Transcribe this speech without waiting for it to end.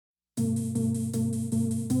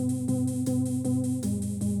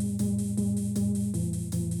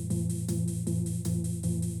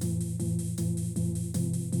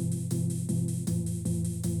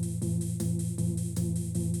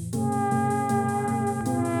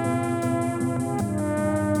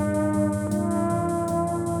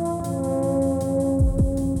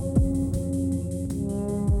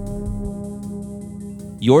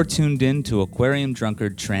You're tuned in to Aquarium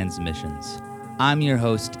Drunkard Transmissions. I'm your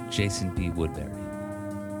host, Jason P. Woodbury.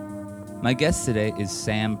 My guest today is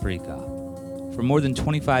Sam Prekop. For more than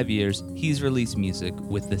 25 years, he's released music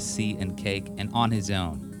with The Sea and Cake and on his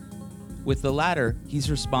own. With the latter,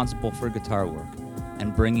 he's responsible for guitar work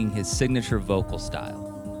and bringing his signature vocal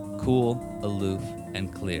style, cool, aloof,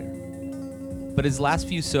 and clear. But his last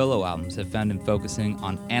few solo albums have found him focusing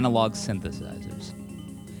on analog synthesizers.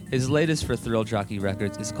 His latest for Thrill Jockey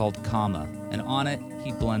Records is called Comma, and on it,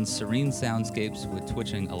 he blends serene soundscapes with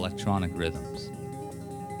twitching electronic rhythms.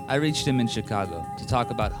 I reached him in Chicago to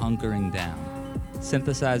talk about Hunkering Down,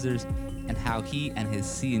 synthesizers, and how he and his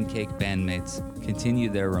Sea and Cake bandmates continue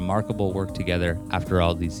their remarkable work together after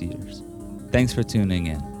all these years. Thanks for tuning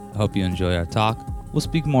in. I hope you enjoy our talk. We'll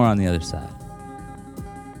speak more on the other side.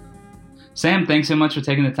 Sam, thanks so much for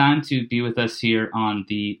taking the time to be with us here on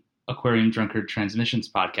the Aquarium Drunkard Transmissions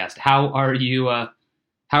podcast. How are you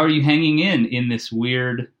hanging in this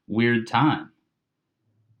weird time?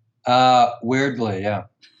 Weirdly, yeah.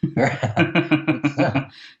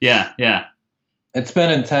 Yeah. It's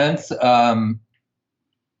been intense.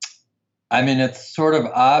 It's sort of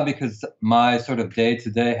odd because my sort of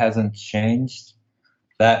day-to-day hasn't changed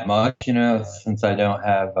that much, since I don't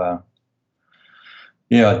have,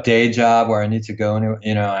 a day job where I need to go anywhere.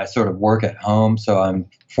 I sort of work at home, so I'm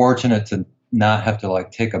fortunate to not have to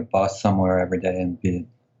take a bus somewhere every day and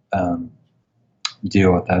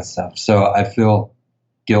deal with that stuff. So I feel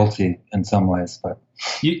guilty in some ways, but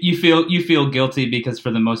you feel guilty because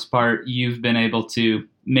for the most part you've been able to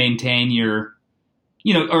maintain your,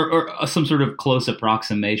 or some sort of close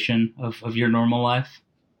approximation of your normal life.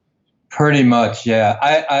 Pretty much, yeah.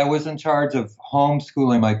 I was in charge of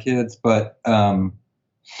homeschooling my kids, but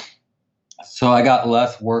so I got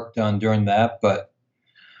less work done during that, but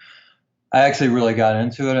I actually really got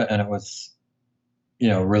into it, and it was,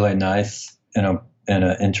 really nice in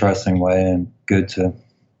an interesting way and good to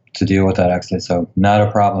deal with that, actually. So not a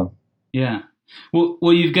problem. Yeah.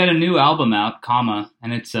 Well, you've got a new album out, Comma,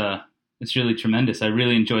 and it's really tremendous. I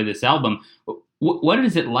really enjoy this album. What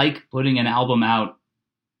is it like putting an album out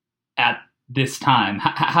at this time?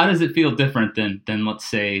 How does it feel different than let's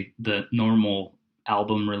say the normal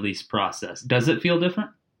album release process? Does it feel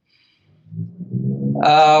different?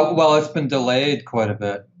 Well, it's been delayed quite a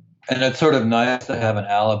bit, and it's sort of nice to have an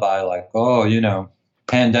alibi,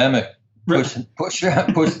 pandemic, push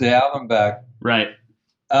the album back. Right.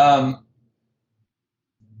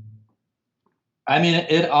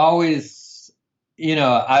 It always,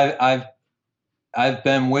 I've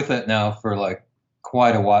been with it now for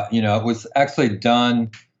quite a while. It was actually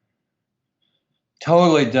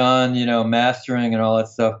totally done, mastering and all that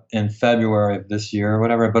stuff in February of this year or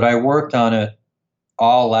whatever. But I worked on it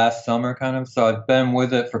all last summer kind of. So I've been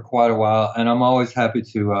with it for quite a while, and I'm always happy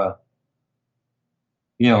to,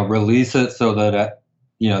 release it so that,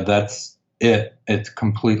 that's it. It's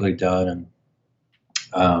completely done.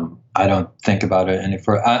 And I don't think about it any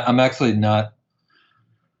further. I'm actually not,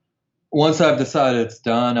 once I've decided it's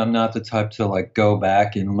done, I'm not the type to go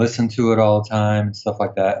back and listen to it all the time and stuff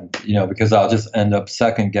like that. And, because I'll just end up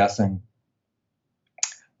second guessing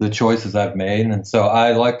the choices I've made. And so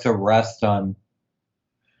I like to rest on,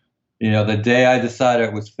 the day I decided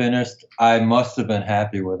it was finished, I must have been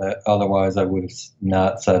happy with it. Otherwise I would have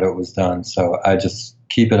not said it was done. So I just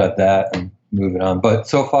keep it at that and move it on. But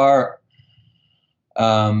so far,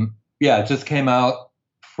 it just came out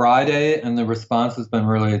Friday, and the response has been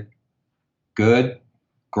really good,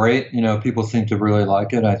 great. People seem to really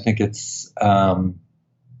like it. I think it's, I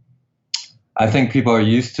think people are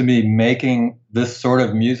used to me making this sort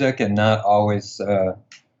of music and not always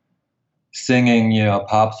singing,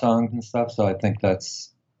 pop songs and stuff. So I think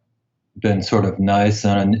that's been sort of nice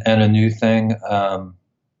and a new thing.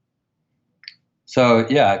 So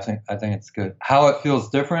yeah, I think it's good. How it feels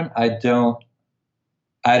different, I don't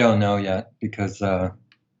know yet, because one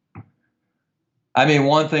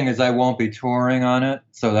thing is I won't be touring on it,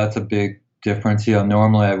 so that's a big difference.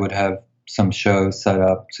 Normally I would have some shows set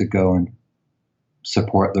up to go and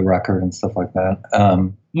support the record and stuff like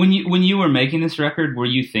that. When you were making this record, were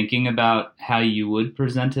you thinking about how you would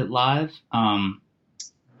present it live?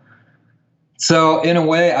 So in a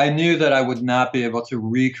way, I knew that I would not be able to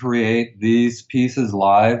recreate these pieces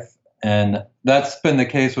live, and that's been the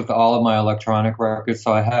case with all of my electronic records.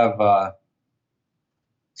 So I have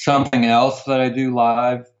something else that I do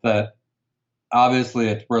live that obviously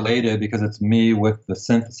it's related because it's me with the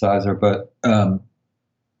synthesizer, but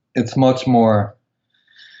it's much more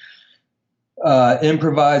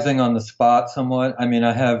improvising on the spot somewhat.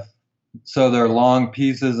 They're long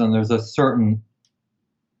pieces, and there's a certain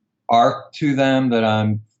arc to them that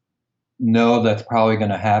I'm know that's probably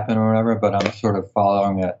going to happen or whatever, but I'm sort of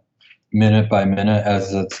following it minute by minute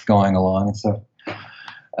as it's going along and stuff.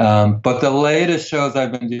 But the latest shows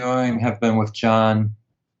I've been doing have been with John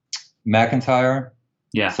McIntyre.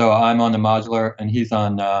 Yeah. So I'm on the modular and he's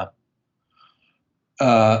on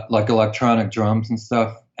like electronic drums and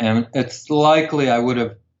stuff. And it's likely I would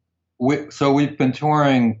have. So we've been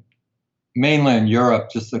touring mainly in Europe,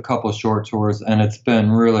 just a couple of short tours, and it's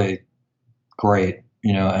been really great,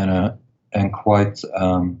 you know, and quite,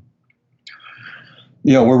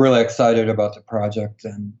 you know, we're really excited about the project,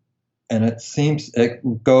 and it seems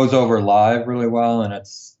it goes over live really well, and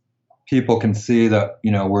it's people can see that,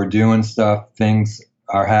 you know, we're doing stuff, things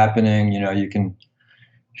are happening, you know, you can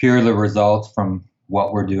hear the results from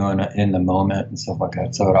what we're doing in the moment and stuff like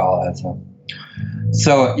that. So it all adds up.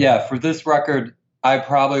 So yeah, for this record, I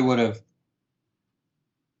probably would have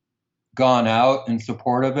gone out in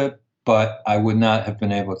support of it, but I would not have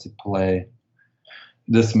been able to play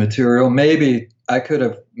this material. Maybe I could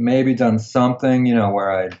have maybe done something, you know,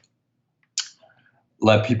 where I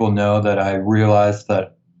let people know that I realized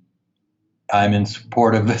that I'm in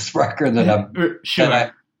support of this record, that I'm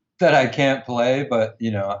sure. that I can't play, but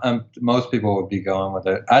you know, most people would be going with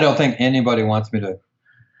it. I don't think anybody wants me to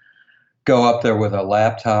go up there with a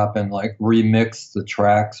laptop and like remix the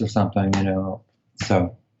tracks or something, you know.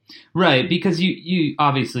 So right, because you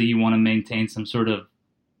obviously you want to maintain some sort of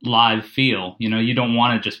live feel. You know, you don't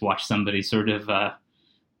want to just watch somebody sort of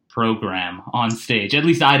program on stage. At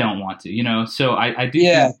least I don't want to, you know. So I do.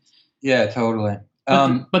 Yeah, think, yeah, totally.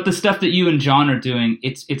 But the stuff that you and John are doing,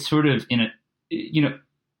 it's sort of in a, you know,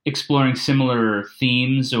 exploring similar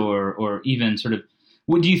themes or even sort of.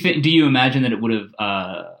 What do you think? Do you imagine that it would have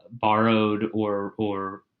borrowed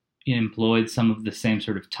or employed some of the same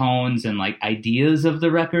sort of tones and like ideas of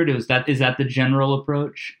the record? Is that the general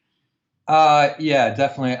approach? Yeah,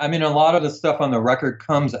 definitely. I mean, a lot of the stuff on the record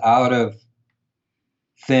comes out of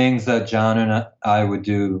things that John and I would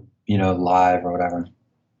do, you know, live or whatever.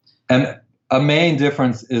 And a main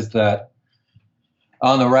difference is that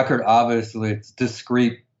on the record, obviously, it's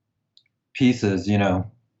discrete pieces, you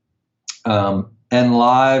know. And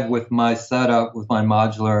live with my setup, with my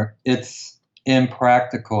modular, it's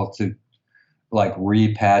impractical to like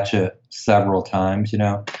repatch it several times, you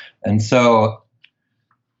know. And so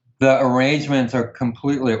the arrangements are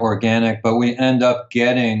completely organic, but we end up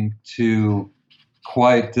getting to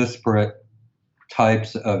quite disparate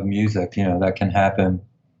types of music, you know, that can happen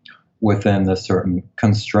within the certain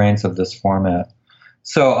constraints of this format.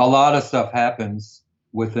 So a lot of stuff happens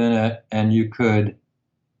within it, and you could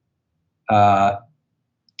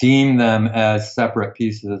deem them as separate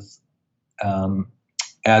pieces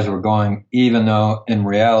as we're going, even though in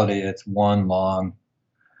reality it's one long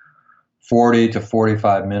 40 to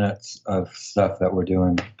 45 minutes of stuff that we're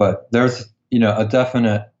doing. But there's, you know,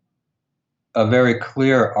 a very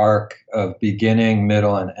clear arc of beginning,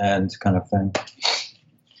 middle, and end kind of thing.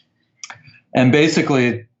 And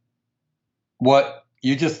basically, what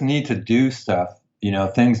you just need to do stuff, you know,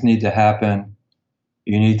 things need to happen.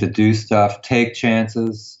 You need to do stuff, take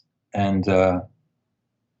chances, and,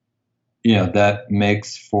 you know, that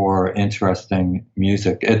makes for interesting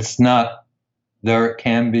music. It's not, there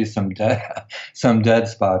can be some dead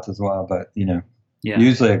spots as well, but, you know,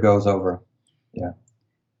 usually it goes over. Yeah.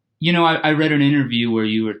 You know, I read an interview where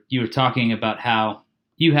you were talking about how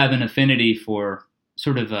you have an affinity for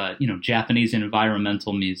sort of, you know, Japanese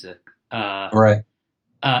environmental music. Right.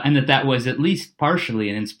 And that was at least partially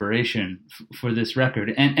an inspiration for this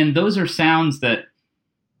record. And those are sounds that,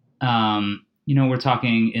 you know, we're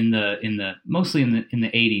talking in the mostly in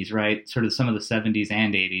the 80s, right? Sort of some of the 70s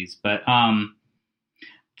and 80s. But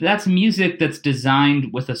that's music that's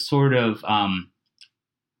designed with a sort of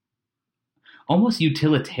almost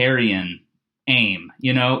utilitarian aim.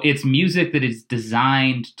 You know, it's music that is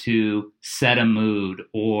designed to set a mood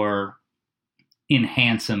or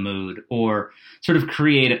enhance a mood or sort of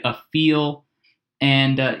create a feel.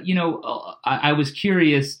 And, you know, I was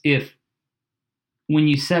curious if when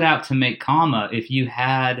you set out to make Kama, if you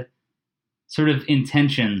had sort of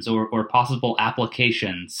intentions or possible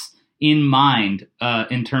applications in mind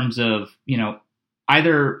in terms of, you know,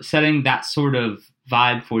 either setting that sort of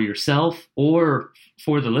vibe for yourself or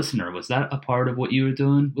for the listener. Was that a part of what you were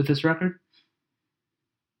doing with this record?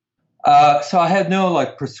 So I had no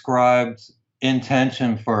like prescribed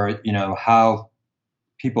intention for, you know, how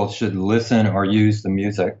people should listen or use the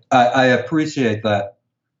music. I appreciate that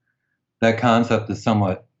concept is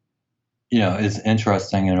somewhat, you know, is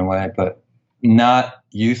interesting in a way, but not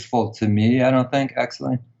useful to me, I don't think,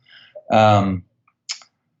 actually.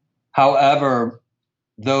 However,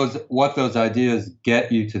 what those ideas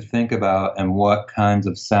get you to think about and what kinds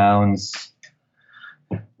of sounds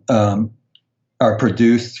um, are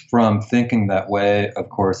produced from thinking that way, of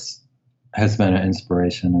course, has been an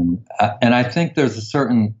inspiration. And I think there's a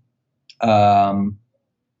certain, and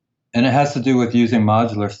it has to do with using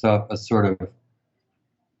modular stuff, a sort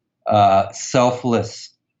of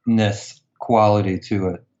selflessness quality to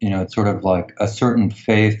it. It's sort of like a certain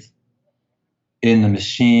faith in the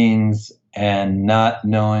machines and not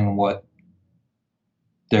knowing what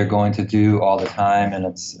they're going to do all the time. And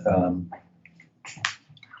it's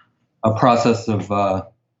a process of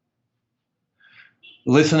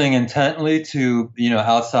listening intently to,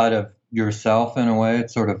 outside of yourself in a way.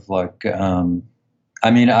 It's sort of like,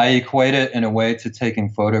 I equate it in a way to taking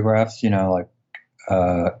photographs, like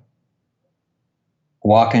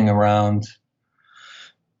walking around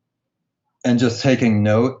and just taking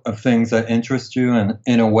note of things that interest you. And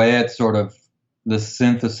in a way, it's sort of the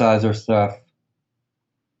synthesizer stuff.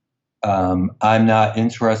 I'm not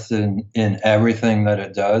interested in everything that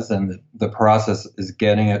it does. And the process is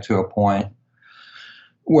getting it to a point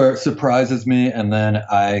where it surprises me. And then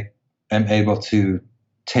I am able to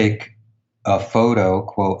take a photo,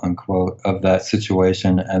 quote unquote, of that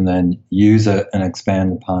situation and then use it and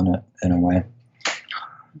expand upon it in a way.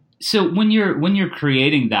 So when you're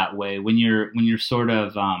creating that way, when you're sort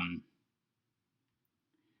of I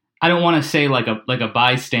don't want to say like a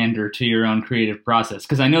bystander to your own creative process,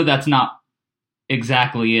 because I know that's not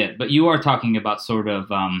exactly it, but you are talking about sort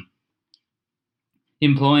of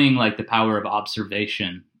employing like the power of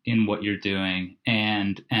observation in what you're doing,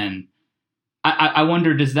 and I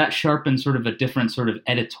wonder, does that sharpen sort of a different sort of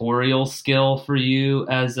editorial skill for you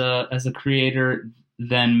as a creator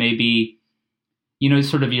than maybe,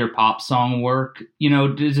 sort of your pop song work?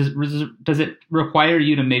 Does it require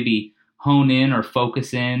you to maybe hone in or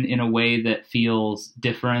focus in a way that feels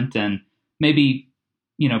different and maybe,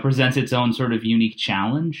 presents its own sort of unique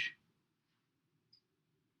challenge?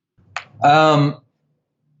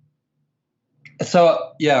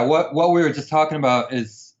 So yeah, what we were just talking about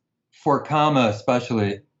is, for Kama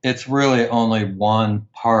especially, it's really only one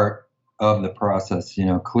part of the process.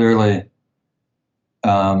 Clearly,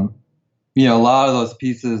 a lot of those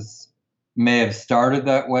pieces may have started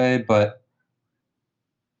that way, but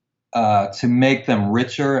to make them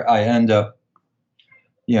richer, I end up,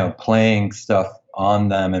 playing stuff on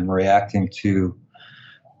them and reacting to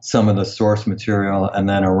some of the source material and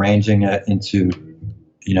then arranging it into,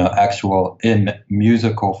 actual in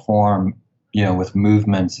musical form, with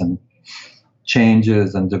movements and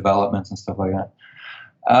changes and developments and stuff like that.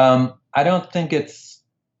 I don't think it's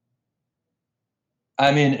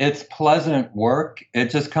pleasant work. It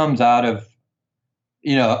just comes out of,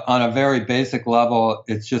 on a very basic level,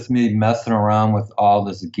 it's just me messing around with all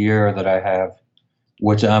this gear that I have,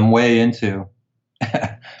 which I'm way into.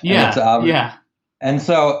 Yeah. And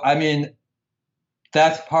so,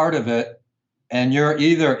 that's part of it. And you're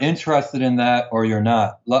either interested in that or you're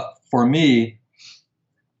not. For me,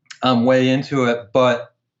 I'm way into it,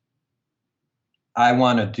 but I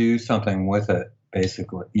want to do something with it,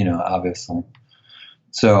 basically, obviously.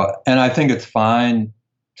 So, and I think it's fine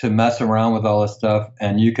to mess around with all this stuff,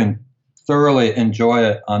 and you can thoroughly enjoy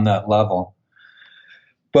it on that level.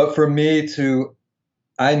 But for me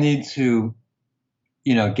I need to,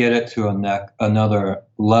 get it to another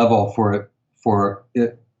level for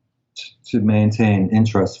it to maintain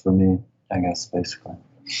interest for me, I guess, basically.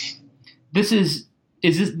 This is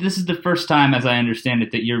the first time, as I understand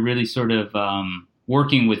it, that you're really sort of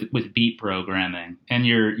working with beat programming, and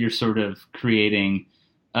you're sort of creating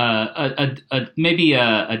maybe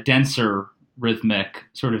a denser rhythmic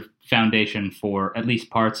sort of foundation for at least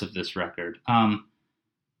parts of this record.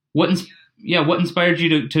 What inspired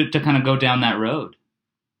you to kind of go down that road?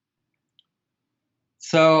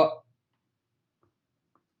 So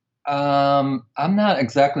I'm not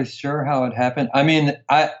exactly sure how it happened.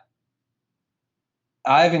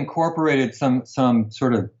 I've incorporated some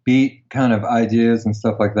sort of beat kind of ideas and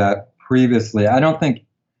stuff like that previously. I don't think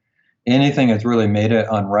anything has really made it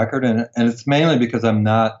on record, and it's mainly because I'm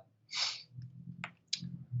not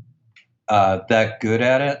that good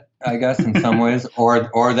at it, I guess, in some ways,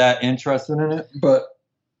 or that interested in it. But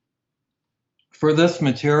for this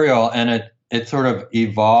material, and it sort of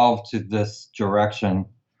evolved to this direction,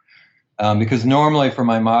 because normally for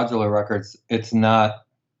my modular records, it's not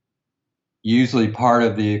usually part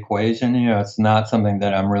of the equation. It's not something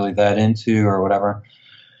that I'm really that into or whatever.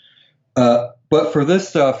 But for this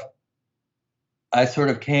stuff, I sort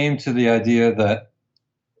of came to the idea that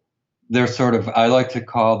they're sort of, I like to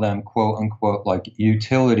call them, quote unquote, like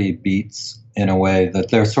utility beats, in a way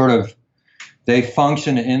that they're sort of they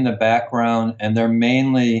function in the background, and they're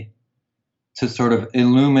mainly to sort of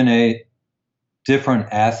illuminate different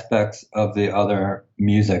aspects of the other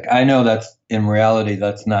music. I know that's in reality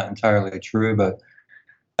that's not entirely true, but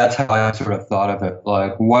that's how I sort of thought of it,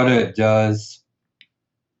 like what it does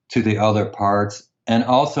to the other parts. And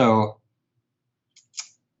also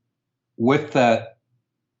with that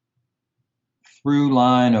through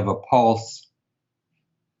line of a pulse,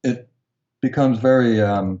 it becomes very,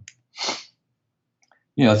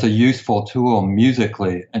 it's a useful tool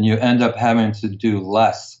musically, and you end up having to do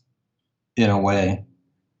less in a way,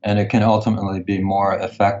 and it can ultimately be more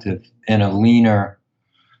effective in a leaner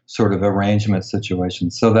sort of arrangement situation.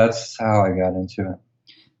 So that's how I got into it.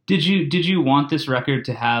 Did you want this record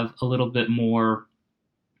to have a little bit more,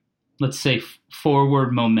 let's say,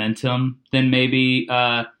 forward momentum than maybe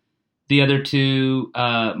the other two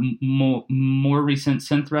more recent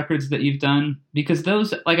synth records that you've done? Because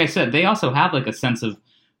those, like I said, they also have like a sense of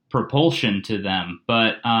propulsion to them,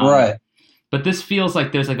 but right. But this feels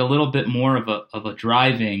like there's like a little bit more of a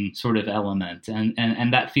driving sort of element,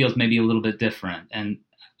 and that feels maybe a little bit different. And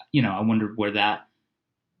I wondered where that,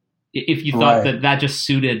 if you thought that just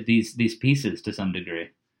suited these pieces to some degree.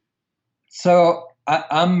 So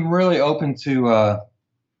I'm really open to,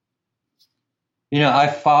 I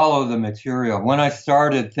follow the material. When I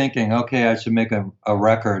started thinking, okay, I should make a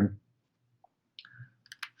record,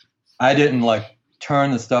 I didn't like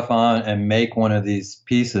turn the stuff on and make one of these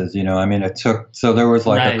pieces. It took, so there was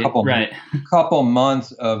like a couple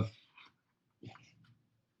months of,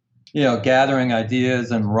 gathering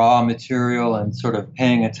ideas and raw material and sort of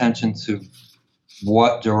paying attention to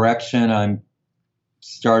what direction I'm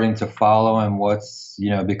starting to follow and what's,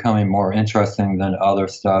 becoming more interesting than other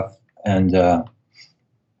stuff. And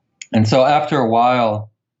so after a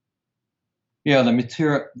while,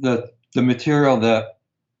 the material that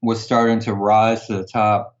was starting to rise to the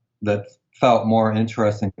top that felt more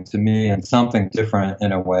interesting to me and something different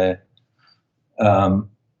in a way,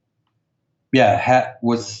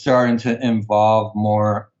 was starting to involve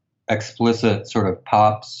more explicit sort of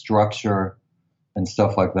pop structure and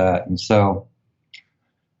stuff like that. And so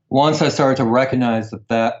once I started to recognize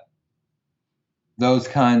that those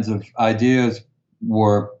kinds of ideas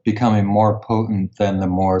were becoming more potent than the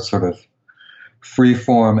more sort of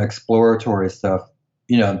free-form exploratory stuff,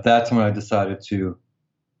 that's when I decided to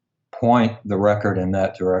point the record in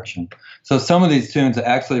that direction. So some of these tunes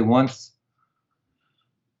actually, once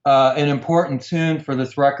an important tune for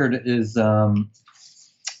this record is the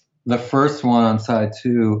first one on side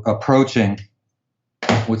 2, Approaching,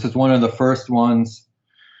 which is one of the first ones.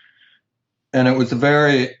 And it was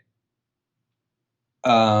very,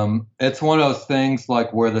 it's one of those things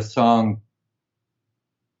like where the song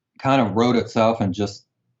kind of wrote itself and just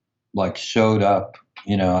like showed up.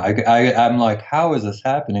 I'm like, how is this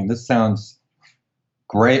happening? This sounds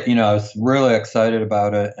great. I was really excited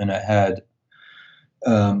about it, and it had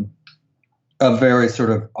a very sort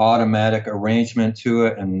of automatic arrangement to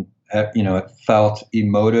it, and it felt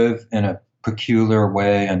emotive in a peculiar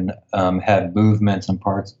way, and had movements and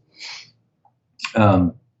parts.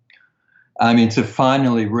 To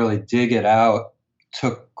finally really dig it out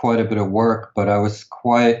took quite a bit of work, but I was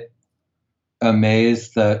quite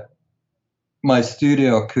amazed that my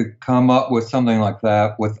studio could come up with something like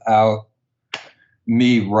that without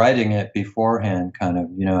me writing it beforehand, kind of.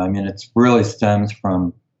 It really stems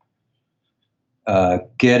from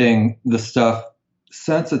getting the stuff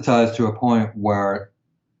sensitized to a point where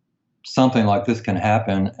something like this can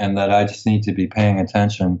happen, and that I just need to be paying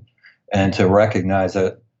attention and to recognize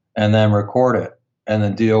it and then record it and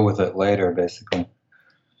then deal with it later, basically.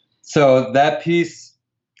 So that piece,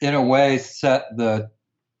 in a way, set the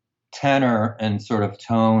tenor and sort of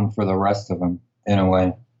tone for the rest of them, in a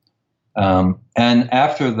way. And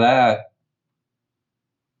after that,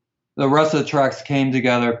 the rest of the tracks came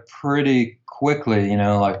together pretty quickly,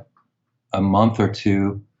 like a month or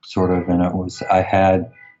two, sort of, and I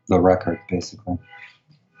had the record, basically.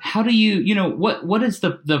 How do you, what is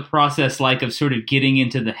the process like of sort of getting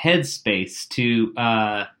into the headspace to,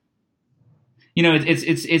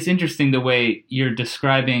 it's interesting the way you're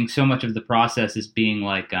describing so much of the process as being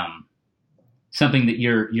like something that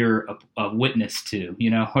you're a witness to,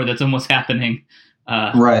 or that's almost happening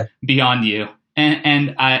beyond you.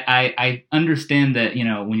 And I understand that,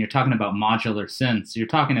 when you're talking about modular synths, you're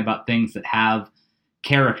talking about things that have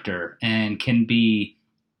character and can be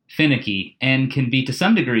finicky and can be to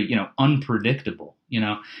some degree, unpredictable,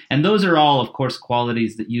 and those are all, of course,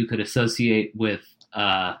 qualities that you could associate with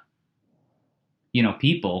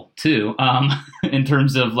people too, in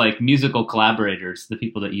terms of like musical collaborators, the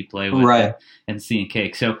people that you play with, Right. and Sea and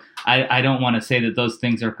Cake. So I don't want to say that those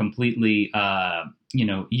things are completely,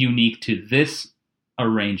 unique to this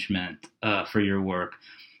arrangement for your work.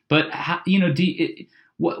 But how,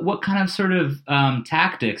 what kind of sort of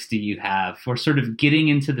tactics do you have for sort of getting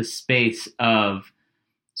into the space of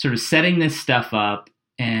sort of setting this stuff up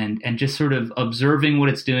and just sort of observing what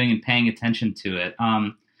it's doing and paying attention to it?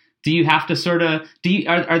 Do you have to sort of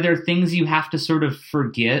are there things you have to sort of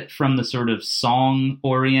forget from the sort of song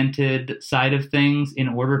oriented side of things in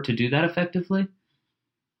order to do that effectively?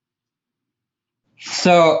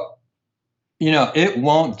 So, it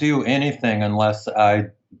won't do anything unless I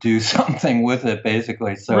do something with it,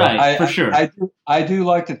 basically. So right, for sure. I do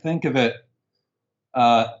like to think of it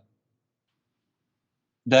that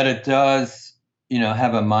it does,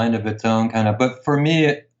 have a mind of its own kind of. But for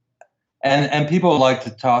me, and people like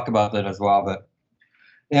to talk about that as well. But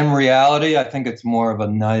in reality, I think it's more of a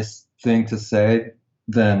nice thing to say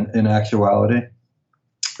than in actuality.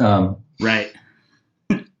 Right.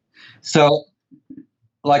 So,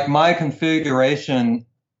 like, my configuration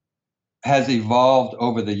has evolved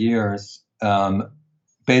over the years.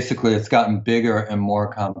 Basically, it's gotten bigger and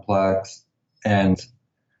more complex, and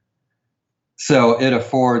so it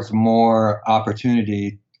affords more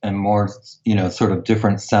opportunity and more, sort of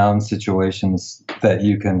different sound situations that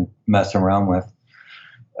you can mess around with.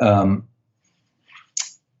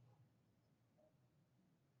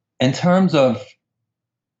 In terms of,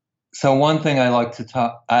 so one thing I like to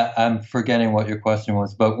talk, I'm forgetting what your question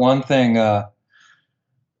was, but one thing,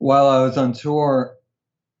 while I was on tour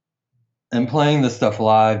and playing this stuff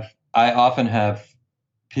live, I often have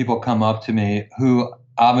people come up to me who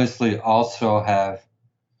obviously also have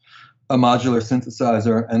a modular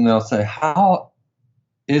synthesizer, and they'll say, how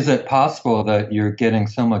is it possible that you're getting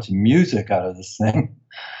so much music out of this thing?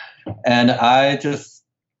 And I just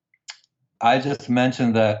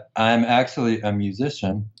mentioned that I'm actually a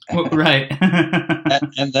musician. Right.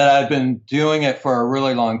 and that I've been doing it for a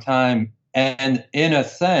really long time. And in a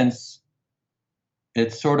sense,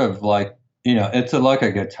 it's sort of like, it's like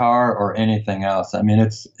a guitar or anything else. I mean,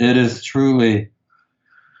 it is truly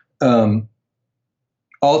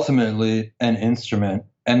ultimately an instrument,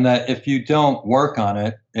 and that if you don't work on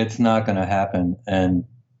it, it's not going to happen. And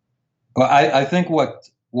well, I think what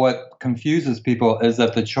confuses people is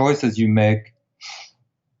that the choices you make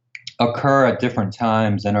occur at different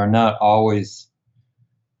times and are not always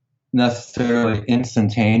necessarily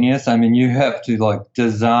instantaneous. I mean, you have to like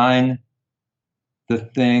design the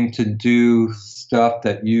thing to do stuff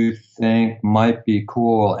that you think might be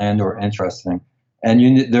cool and or interesting.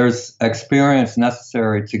 And there's experience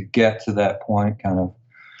necessary to get to that point, kind of,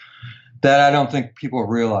 that I don't think people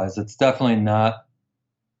realize. It's definitely not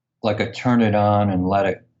like a turn it on and let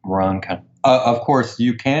it run kind of. Of course,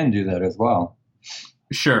 you can do that as well.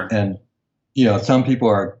 Sure. And, some people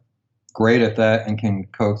are great at that and can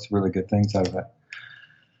coax really good things out of it.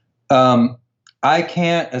 I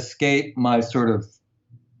can't escape my sort of,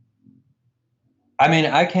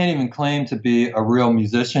 I can't even claim to be a real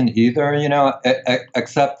musician either,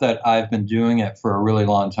 except that I've been doing it for a really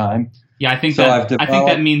long time. Yeah, I think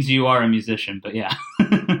that means you are a musician, but yeah.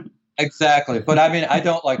 Exactly. But I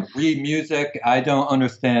don't like read music. I don't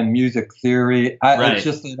understand music theory. Right. It's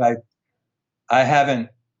just that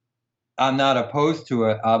I'm not opposed to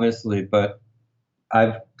it, obviously, but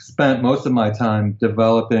I've spent most of my time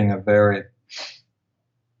developing a very,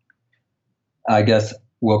 I guess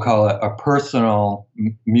we'll call it a personal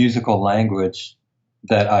musical language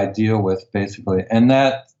that I deal with, basically. And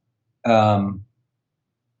that, so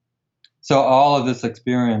all of this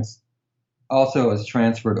experience also is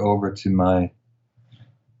transferred over to my,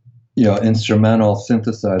 instrumental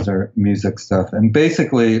synthesizer music stuff. And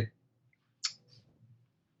basically,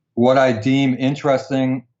 what I deem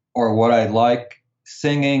interesting or what I like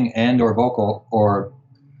singing and or vocal or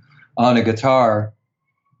on a guitar,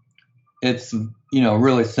 it's,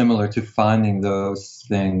 really similar to finding those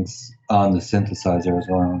things on the synthesizer as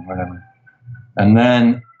well, whatever. And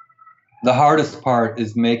then the hardest part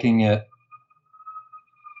is making it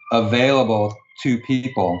available to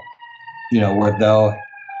people,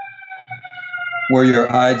 where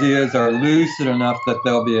your ideas are lucid enough that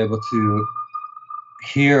they'll be able to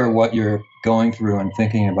hear what you're going through and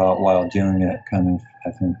thinking about while doing it, kind of,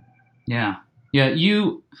 I think. Yeah. Yeah.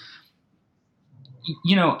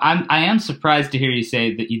 I am surprised to hear you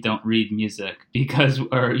say that you don't read music because,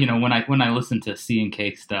 or, when I listen to Sea and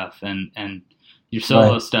Cake stuff and your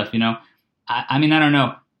solo stuff, I don't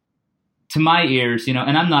know. to my ears, and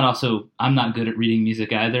I'm not good at reading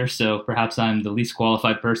music either, so perhaps I'm the least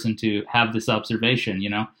qualified person to have this observation,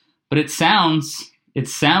 but it sounds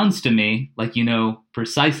to me like you know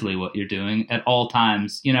precisely what you're doing at all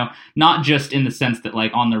times, not just in the sense that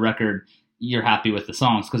like on the record you're happy with the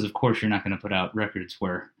songs, because of course you're not going to put out records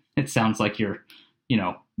where it sounds like you're,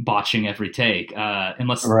 botching every take,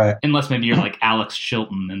 unless maybe you're like Alex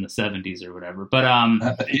Chilton in the 70s or whatever. But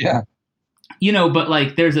yeah. But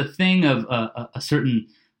like there's a thing of a certain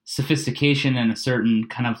sophistication and a certain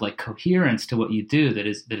kind of like coherence to what you do that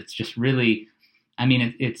it's just really, I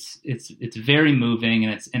mean, it's very moving,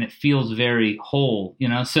 and it feels very whole,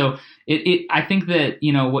 So I think that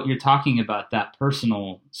what you're talking about, that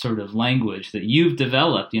personal sort of language that you've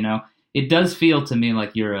developed, it does feel to me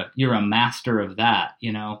like you're a master of that,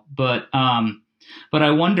 But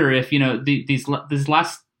I wonder if these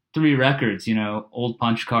last three records, Old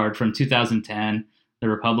Punch Card from 2010, The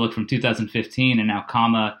Republic from 2015, and now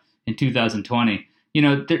Comma in 2020.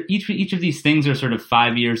 Each of these things are sort of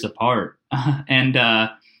 5 years apart, and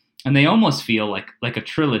they almost feel like a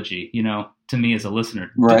trilogy, to me as a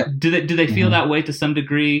listener. Right? Do they feel that way to some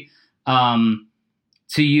degree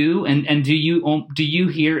to you? And do you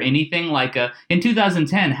hear anything like in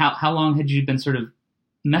 2010? How long had you been sort of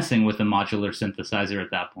messing with a modular synthesizer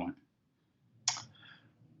at that point?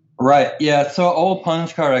 Right. Yeah. So Old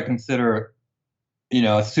Punch Card I consider,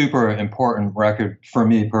 a super important record for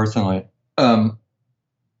me personally.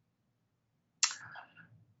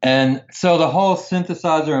 And so the whole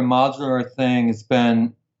synthesizer and modular thing has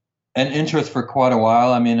been an interest for quite a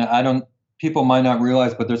while. I mean, people might not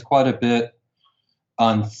realize, but there's quite a bit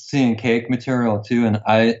on Sea and Cake material too. And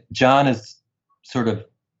John has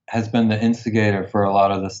been the instigator for a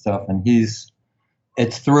lot of this stuff. And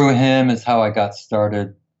it's through him is how I got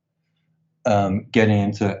started, getting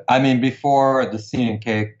into, I mean, before the Sea and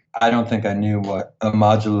Cake, I don't think I knew what a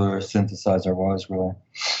modular synthesizer was really.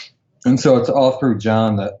 And so it's all through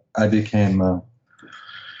John that I became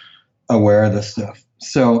aware of this stuff.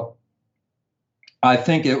 So I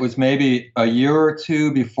think it was maybe a year or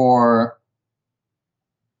two before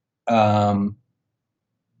Old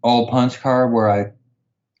Punch Card where I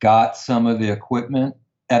got some of the equipment.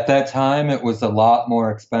 At that time, it was a lot more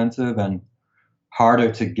expensive and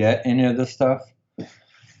harder to get any of this stuff.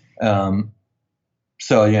 So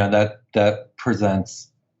yeah, that presents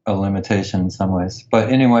a limitation in some ways. But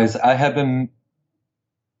anyways, I have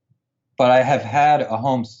had a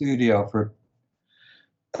home studio for,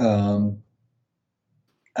 I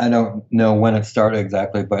don't know when it started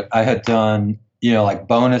exactly, but I had done, like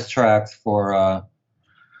bonus tracks for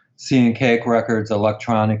Sea and Cake records,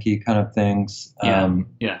 electronic-y kind of things.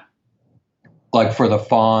 Yeah. Like for the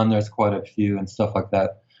Fawn, there's quite a few and stuff like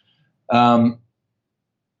that. And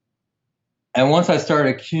once I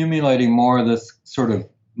started accumulating more of this sort of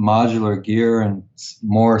modular gear and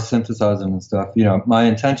more synthesizing and stuff, my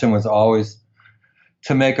intention was always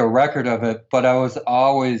to make a record of it, but I was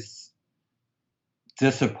always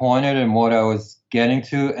disappointed in what I was getting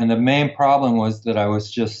to. And the main problem was that I was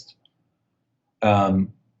just, it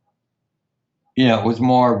was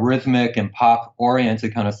more rhythmic and pop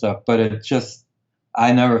oriented kind of stuff, but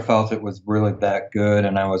I never felt it was really that good.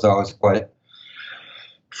 And I was always quite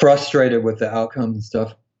frustrated with the outcomes and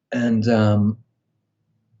stuff. And,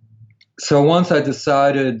 so once I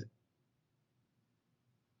decided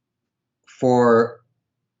for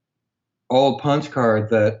Old Punch Card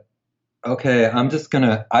that, okay,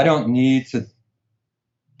 I don't need to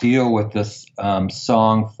deal with this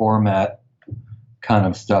song format kind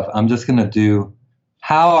of stuff. I'm just going to do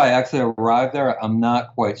how I actually arrived there. I'm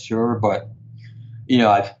not quite sure, but,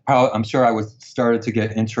 I'm sure I started to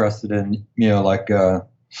get interested in, like the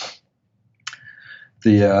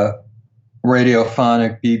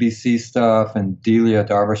radiophonic BBC stuff and Delia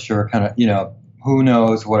Derbyshire kind of, who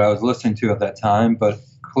knows what I was listening to at that time, but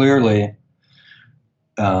clearly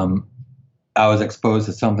I was exposed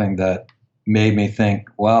to something that made me think,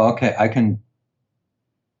 well, okay, I can,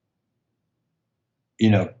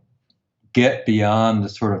 get beyond the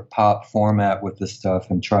sort of pop format with this stuff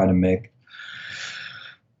and try to make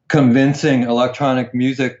convincing electronic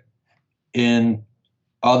music in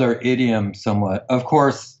other idioms somewhat. Of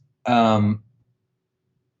course, I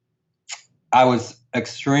was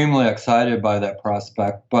extremely excited by that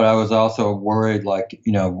prospect, but I was also worried, like,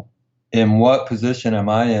 in what position am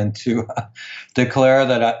I in to declare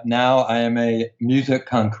that now I am a musique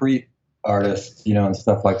concrète artist, and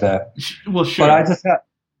stuff like that. Well, sure.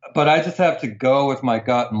 But I just have to go with my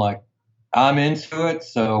gut and like, I'm into it.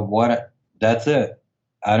 So that's it.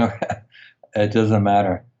 It doesn't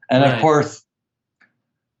matter. And right. of course,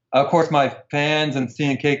 my fans and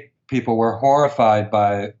Sea and Cake people were horrified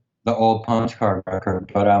by the old Punch Card record,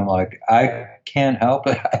 but I'm like, I can't help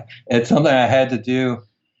it. It's something I had to do.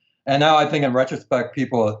 And now I think in retrospect,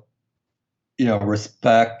 people,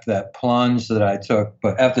 respect that plunge that I took.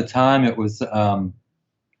 But at the time, it was, I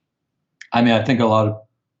think a lot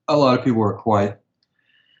of people were quite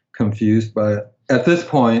confused by it. At this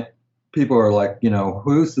point, people are like,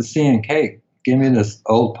 who's the Sea and Cake? Give me this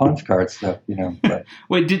old Punch Card stuff, But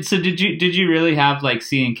Wait, did you really have like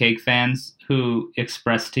Sea and Cake fans who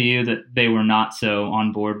expressed to you that they were not so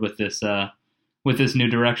on board with this new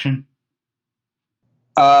direction?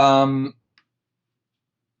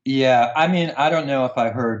 Yeah, I don't know if I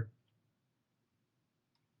heard,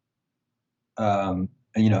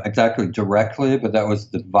 exactly directly, but that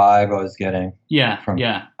was the vibe I was getting. Yeah, from,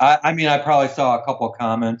 yeah. I probably saw a couple of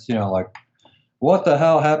comments, like, what the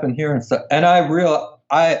hell happened here and stuff. And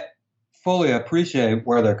I fully appreciate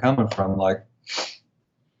where they're coming from. Like,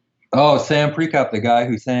 oh, Sam Prekop, the guy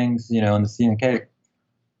who sings, in the Sea and Cake,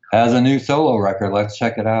 has a new solo record. Let's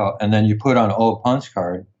check it out. And then you put on Old Punch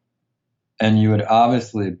Card, and you would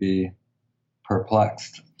obviously be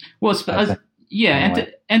perplexed. Well, yeah,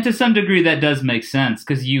 and to some degree that does make sense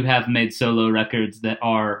because you have made solo records that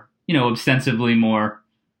are, ostensibly more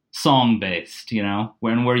song based,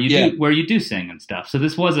 where you do sing and stuff. So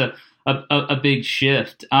this was a big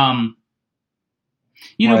shift. Right.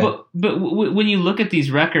 But when you look at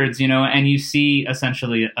these records, and you see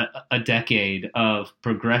essentially a decade of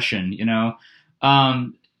progression,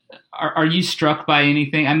 are you struck by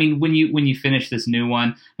anything? I mean, when you finish this new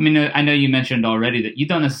one, I know you mentioned already that you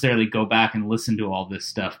don't necessarily go back and listen to all this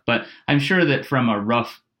stuff, but I'm sure that from a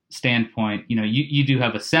rough standpoint, you do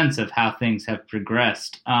have a sense of how things have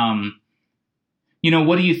progressed. What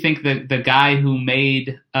do you think the guy who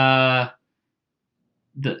made the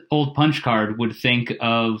old Punch Card would think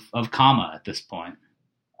of Kama at this point?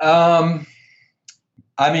 I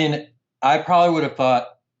probably would have thought,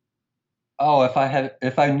 oh,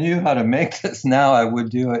 if I knew how to make this now, I would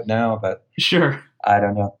do it now. But sure, I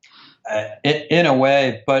don't know. In a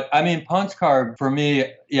way, but Punch Card for me,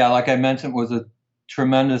 yeah, like I mentioned, was a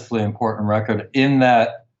tremendously important record in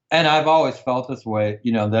that, and I've always felt this way,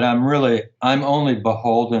 that I'm only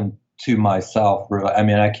beholden to myself. Really,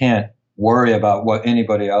 I can't worry about what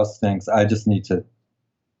anybody else thinks. I just need to,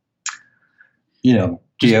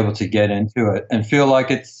 be able to get into it and feel like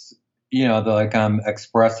it's, like I'm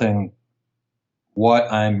expressing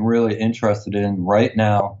what I'm really interested in right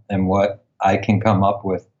now and what I can come up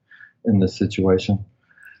with in this situation.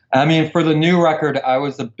 For the new record,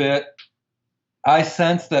 I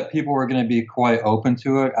sensed that people were going to be quite open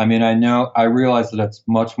to it. I realized that it's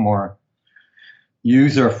much more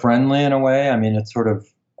user friendly in a way. It's sort of,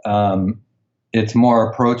 it's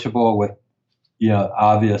more approachable with,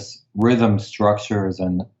 obvious rhythm structures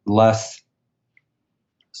and less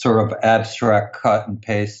sort of abstract cut and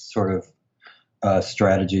paste sort of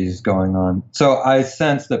strategies going on. So I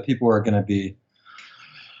sense that people are going to be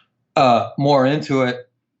more into it.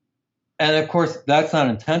 And of course, that's not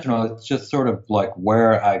intentional. It's just sort of like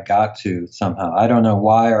where I got to somehow. I don't know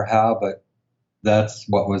why or how, but that's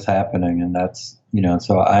what was happening. And that's,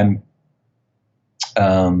 so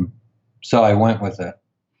so I went with it.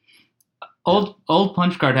 Old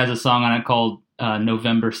Punch Card has a song on it called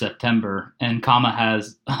November, September, and Kama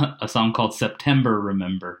has a song called September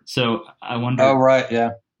Remember. So I wonder. Oh, right.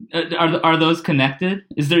 Yeah. Are those connected?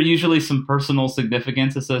 Is there usually some personal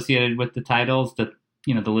significance associated with the titles that,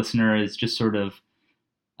 the listener is just sort of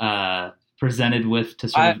presented with to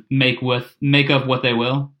sort of make of what they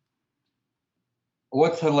will?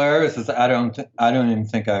 What's hilarious is I don't even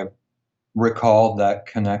think I recalled that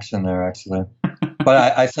connection there, actually.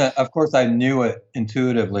 But I said, of course, I knew it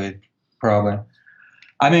intuitively, probably.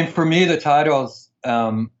 For me, the titles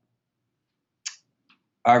are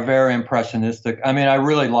very impressionistic. I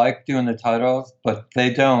really like doing the titles, but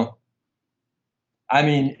they don't.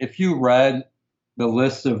 If you read the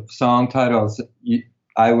list of song titles,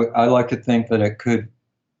 I like to think that it could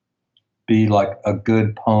be like a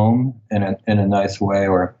good poem in a nice way,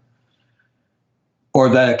 or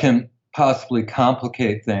that it can possibly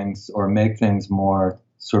complicate things or make things more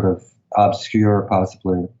sort of obscure,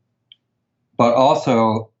 possibly. But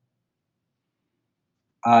also,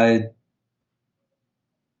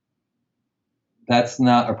 that's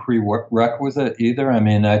not a prerequisite either.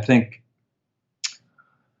 I think,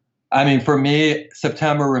 for me,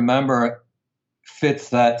 September Remember fits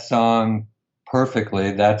that song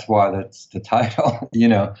perfectly. That's why that's the title.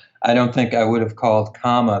 I don't think I would have called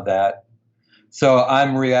Kama that. So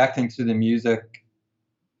I'm reacting to the music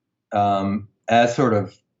as sort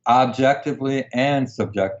of objectively and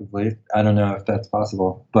subjectively. I don't know if that's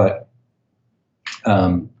possible, but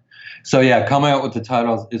so yeah, coming up with the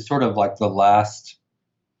titles is sort of like the last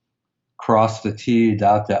cross the T,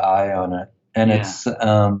 dot the I on it, and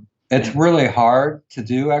Yeah. it's really hard to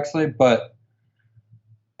do actually,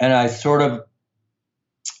 and I sort of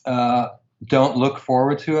don't look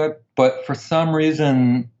forward to it, but for some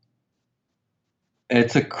reason,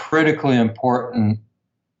 it's a critically important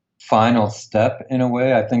final step in a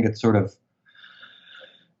way. I think it's sort of,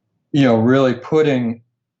 really putting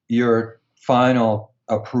your final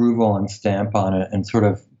approval and stamp on it, and sort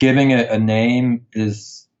of giving it a name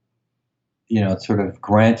is, sort of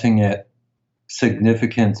granting it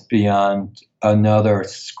significance beyond another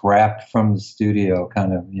scrap from the studio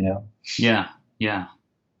kind of, Yeah. Yeah.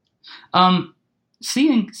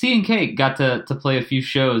 C and K got to play a few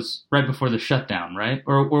shows right before the shutdown, right?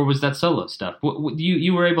 Or was that solo stuff?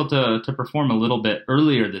 You were able to perform a little bit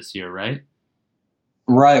earlier this year, right?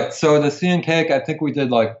 Right. So the Sea and Cake, I think we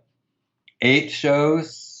did like 8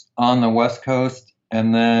 shows on the West Coast,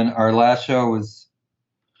 and then our last show was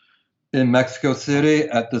in Mexico City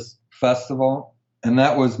at this festival, and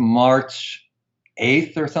that was March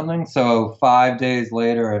 8th or something. So 5 days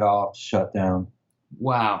later, it all shut down.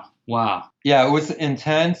 Wow. Wow. Yeah, it was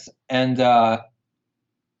intense, and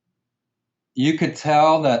you could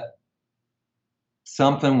tell that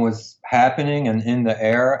something was happening and in the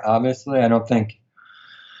air. Obviously, I don't think.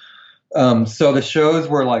 So the shows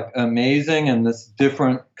were like amazing, and this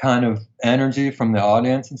different kind of energy from the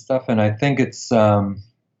audience and stuff. And I think it's,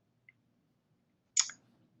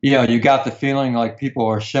 you got the feeling like people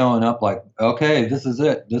are showing up like, okay, this is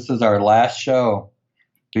it. This is our last show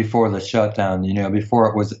before the shutdown, before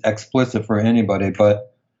it was explicit for anybody.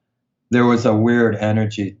 But there was a weird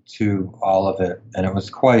energy to all of it, and it was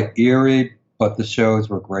quite eerie, but the shows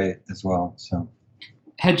were great as well. So.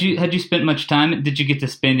 Had you spent much time? Did you get to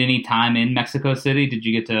spend any time in Mexico City? Did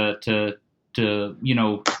you get to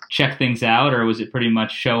check things out, or was it pretty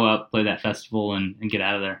much show up, play that festival, and get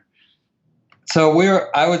out of there? So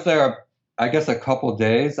I was there, I guess, a couple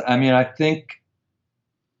days. I mean, I think,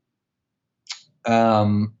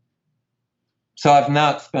 so I've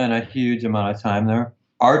not spent a huge amount of time there.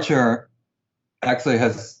 Archer actually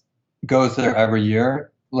goes there every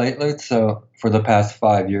year lately. So for the past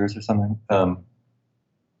 5 years or something,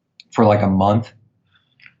 for like a month.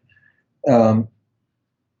 I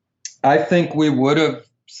think we would have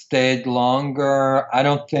stayed longer. I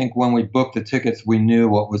don't think when we booked the tickets we knew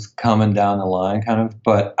what was coming down the line, kind of.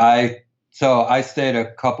 But I stayed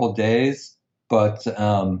a couple days, but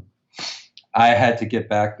I had to get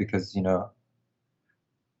back because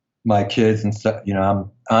my kids and stuff.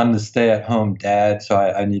 I'm the stay-at-home dad, so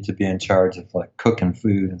I need to be in charge of like cooking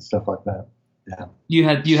food and stuff like that. Yeah.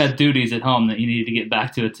 You had duties at home that you needed to get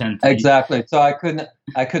back to attend to. Exactly. So I could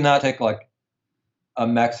not take like a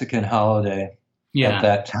Mexican holiday at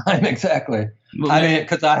that time. Exactly. Well, I mean,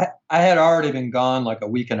 because I had already been gone like a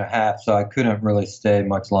week and a half, so I couldn't really stay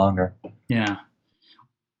much longer. Yeah.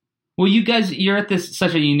 Well, you guys, you're at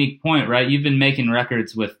such a unique point, right? You've been making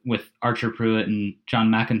records with Archer Pruitt and John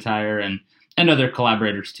McIntyre and other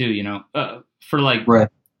collaborators too, for like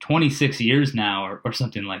 26 years now or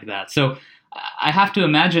something like that. So I have to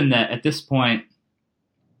imagine that at this point,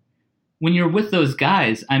 when you're with those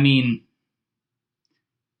guys, I mean,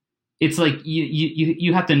 it's like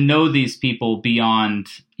you have to know these people beyond,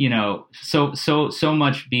 so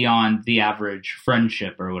much beyond the average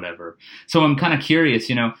friendship or whatever. So I'm kind of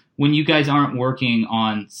curious, when you guys aren't working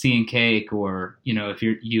on Sea and Cake, or if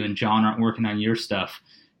you and John aren't working on your stuff,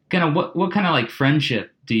 kind of what kind of like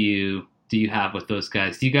friendship do you have with those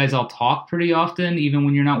guys? Do you guys all talk pretty often, even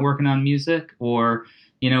when you're not working on music? Or,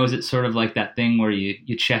 is it sort of like that thing where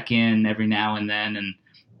you check in every now and then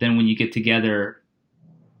when you get together,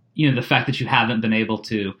 the fact that you haven't been able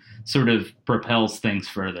to sort of propels things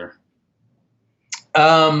further?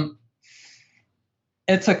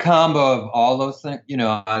 It's a combo of all those things,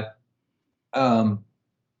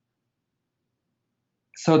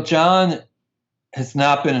 so John has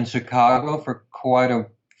not been in Chicago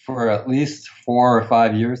for at least 4 or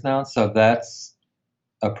 5 years now. So that's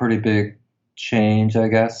a pretty big change, I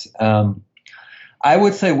guess. I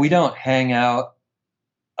would say we don't hang out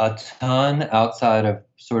a ton outside of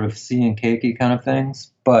sort of Sea and Cakey kind of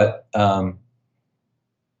things, but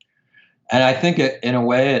and I think in a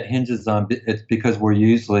way it hinges on it's because we're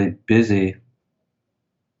usually busy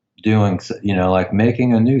doing, like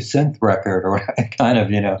making a new synth record or kind of,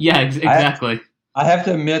 Yeah, exactly. I have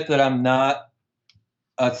to admit that I'm not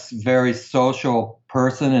a very social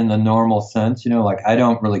person in the normal sense, like I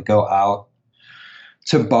don't really go out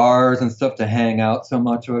to bars and stuff to hang out so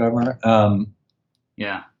much or whatever.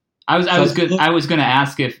 Yeah, I was going to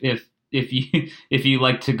ask if you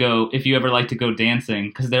like to go, if you ever like to go dancing,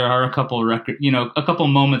 because there are a couple a couple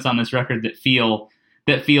moments on this record that feel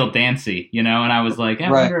dancey, and I was like, I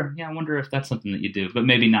wonder if that's something that you do, but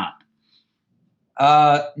maybe not.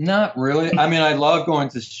 Not really. I mean, I love going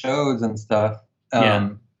to shows and stuff.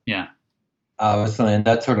 Yeah. Obviously, and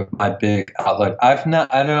that's sort of my big outlet. I'm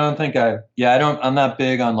not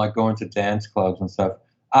big on like going to dance clubs and stuff.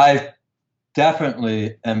 I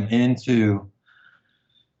definitely am into,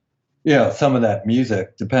 some of that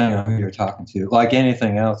music, depending on who you're talking to. Like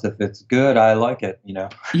anything else, if it's good, I like it,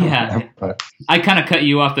 Yeah. But I kind of cut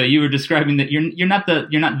you off though. You were describing that you're not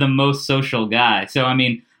the most social guy. So I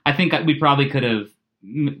mean, I think we probably could have,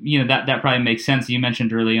 that probably makes sense. You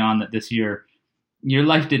mentioned early on that this year your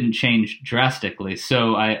life didn't change drastically.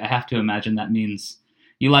 So I have to imagine that means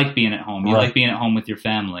you like being at home. You like being at home with your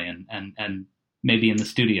family and maybe in the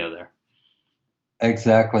studio there.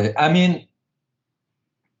 Exactly. I mean,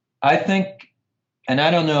 I think, and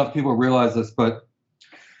I don't know if people realize this, but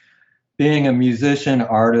being a musician,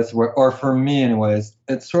 artist, or for me anyways,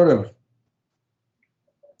 it's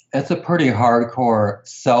a pretty hardcore,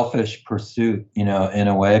 selfish pursuit, in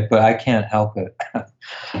a way, but I can't help it.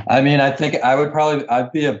 I mean, I think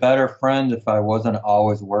I'd be a better friend if I wasn't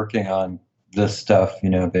always working on this stuff,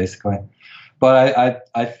 basically. But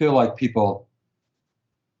I feel like people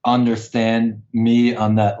understand me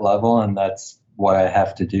on that level, and that's what I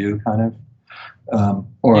have to do, kind of,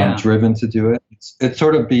 I'm driven to do it. It's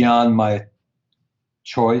sort of beyond my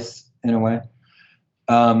choice in a way.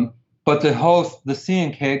 But the Sea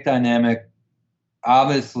and Cake dynamic,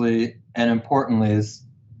 obviously and importantly, is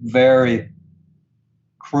very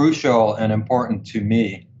crucial and important to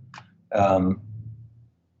me. And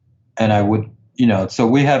I would, so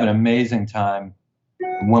we have an amazing time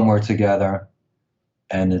when we're together,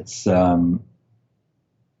 and it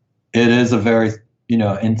is a very,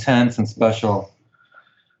 intense and special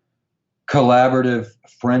collaborative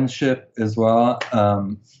friendship as well.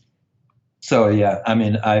 So yeah, I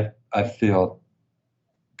mean, I feel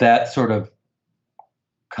that sort of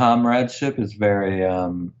comradeship is very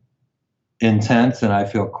intense, and I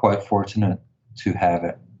feel quite fortunate to have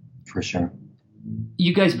it, for sure.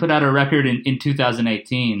 You guys put out a record in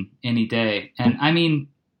 2018, Any Day, and I mean,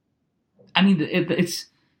 it's.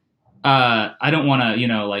 I don't want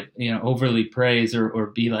to, overly praise or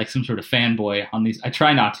be like some sort of fanboy on these. I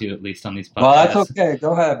try not to, at least on these podcasts. Well, that's okay.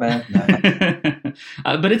 Go ahead, man.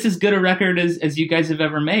 But it's as good a record as you guys have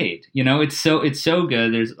ever made. It's so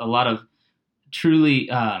good. There's a lot of truly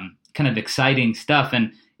kind of exciting stuff,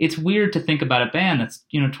 and it's weird to think about a band that's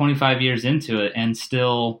 25 years into it and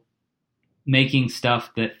still making stuff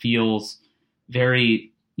that feels very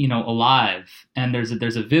alive, and there's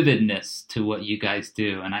a vividness to what you guys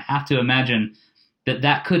do, and I have to imagine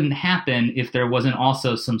that couldn't happen if there wasn't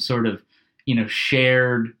also some sort of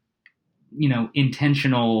shared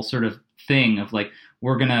intentional sort of thing of like,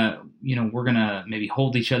 we're gonna maybe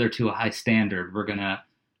hold each other to a high standard,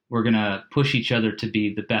 we're gonna push each other to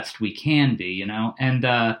be the best we can be, and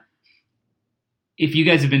if you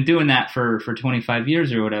guys have been doing that for 25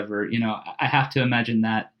 years or whatever, I have to imagine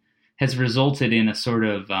that has resulted in a sort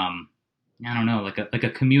of, I don't know, like a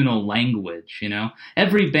communal language,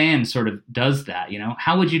 Every band sort of does that,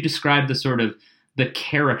 How would you describe the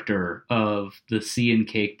character of the Sea and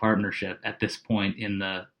Cake partnership at this point in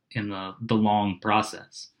the long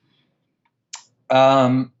process?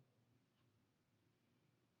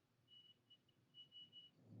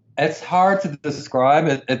 It's hard to describe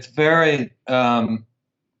it. It's very,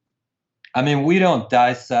 we don't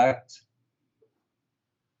dissect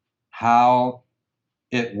how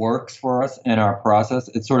it works for us in our process.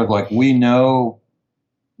 It's sort of like we know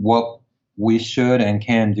what we should and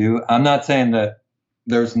can do. I'm not saying that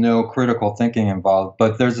there's no critical thinking involved,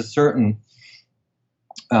 but there's a certain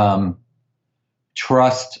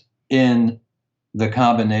trust in the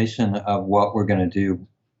combination of what we're going to do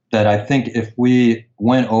that I think if we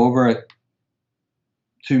went over it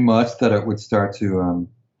too much, that it would start to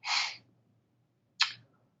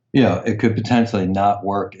it could potentially not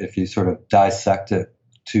work if you sort of dissect it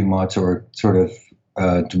too much or sort of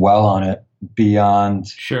dwell on it beyond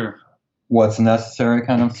what's necessary,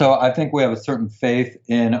 kind of. So I think we have a certain faith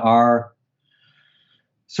in our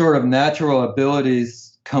sort of natural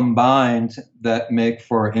abilities combined that make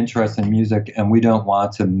for interesting music, and we don't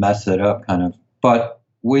want to mess it up, kind of. But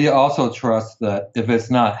we also trust that if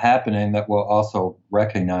it's not happening, that we'll also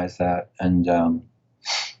recognize that, and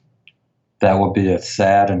that would be a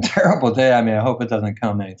sad and terrible day. I mean, I hope it doesn't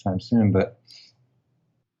come anytime soon, but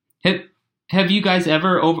have you guys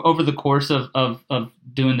ever over the course of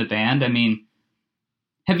doing the band? I mean,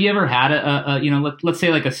 have you ever had a let's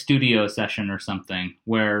say like a studio session or something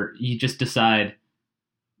where you just decide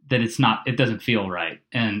that it doesn't feel right,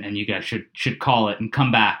 and you guys should call it and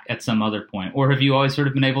come back at some other point? Or have you always sort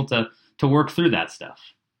of been able to work through that stuff?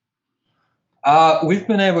 We've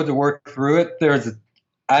been able to work through it.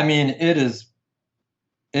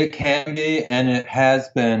 It can be, and it has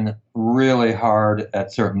been really hard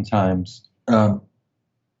at certain times. I'm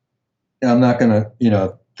not gonna,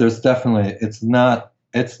 there's definitely, it's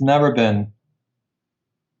never been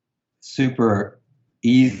super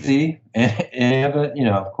easy, any of it,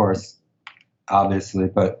 of course, obviously,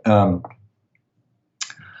 but I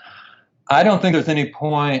don't think there's any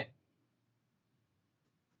point.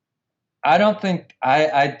 I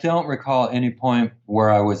don't recall any point where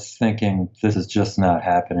I was thinking this is just not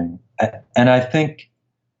happening. And I think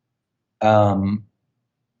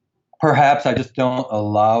perhaps I just don't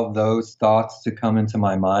allow those thoughts to come into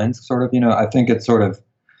my mind, sort of, I think it's sort of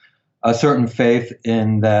a certain faith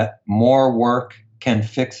in that more work can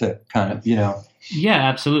fix it, kind of, Yeah,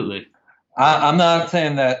 absolutely. I'm not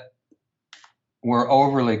saying that we're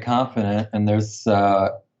overly confident, and there's,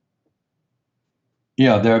 there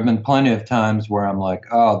have been plenty of times where I'm like,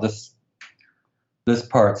 oh, this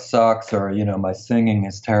part sucks, or, my singing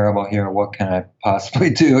is terrible here. What can I possibly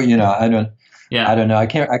do? I don't know. I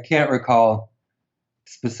can't recall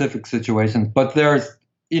specific situations, but there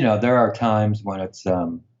are times when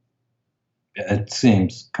it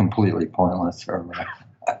seems completely pointless, or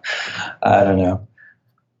I don't know,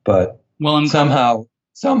 but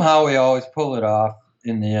somehow we always pull it off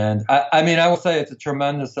in the end. I mean, I will say it's a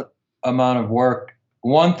tremendous amount of work.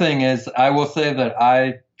 One thing is, I will say that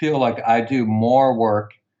I feel like I do more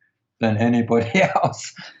work than anybody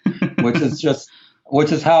else, which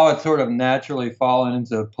is how it's sort of naturally fallen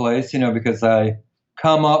into place, because I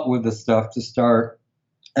come up with the stuff to start,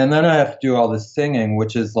 and then I have to do all this singing,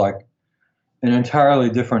 which is like an entirely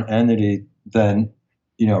different entity than,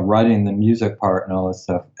 writing the music part and all this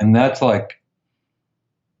stuff. And that's like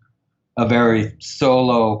a very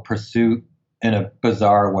solo pursuit in a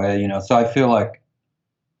bizarre way, So I feel like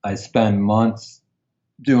I spend months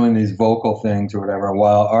doing these vocal things or whatever,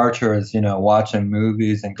 while Archer is, watching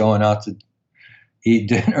movies and going out to eat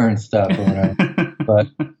dinner and stuff or whatever.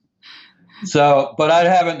 but I'd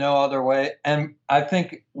have it no other way. And I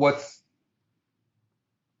think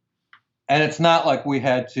and it's not like we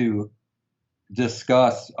had to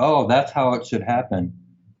discuss, oh, that's how it should happen.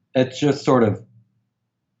 It's just sort of,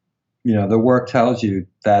 the work tells you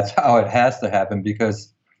that's how it has to happen,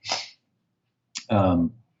 because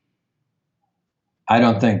I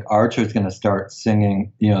don't think Archer's going to start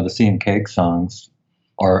singing, the Seam Cake songs,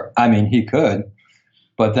 or, I mean, he could,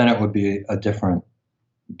 but then it would be a different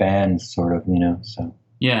band, sort of, so.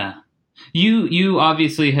 Yeah. You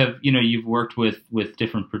obviously have, you've worked with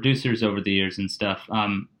different producers over the years and stuff.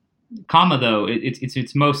 Kama, though,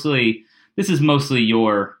 it's mostly, this is mostly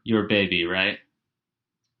your baby, right?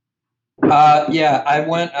 Yeah, I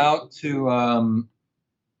went out to,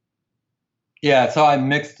 so I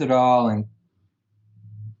mixed it all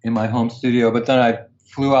in my home studio, but then I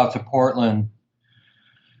flew out to Portland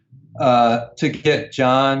to get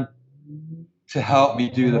John to help me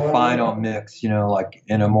do the final mix, like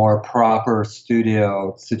in a more proper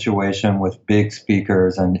studio situation with big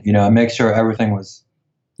speakers, and make sure everything was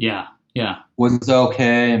was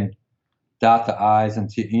okay, and dot the I's and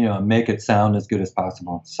make it sound as good as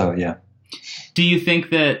possible. So yeah. Do you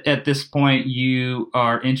think that at this point you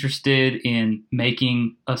are interested in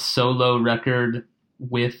making a solo record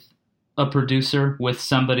with a producer, with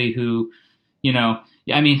somebody who,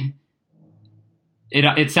 I mean,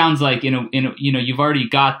 it sounds like, you've already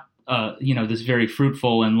got, this very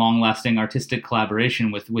fruitful and long lasting artistic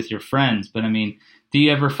collaboration with your friends. But I mean, do you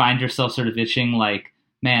ever find yourself sort of itching, like,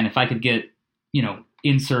 man, if I could get,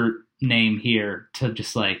 insert name here to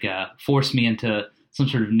just like, force me into some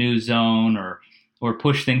sort of new zone or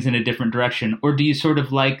push things in a different direction? Or do you sort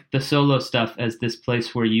of like the solo stuff as this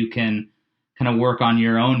place where you can kind of work on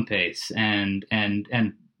your own pace and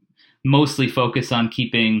mostly focus on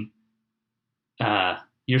keeping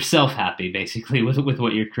yourself happy, basically, with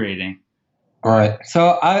what you're creating? All right.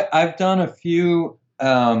 So I've done a few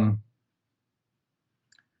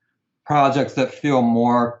projects that feel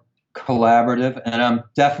more collaborative, and I'm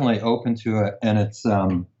definitely open to it. And it's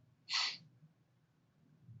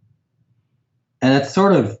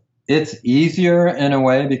sort of, it's easier in a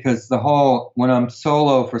way, because when I'm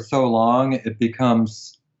solo for so long, it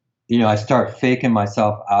becomes, I start faking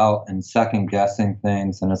myself out and second guessing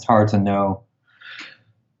things, and it's hard to know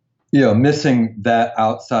missing that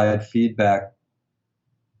outside feedback,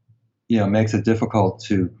 makes it difficult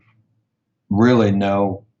to really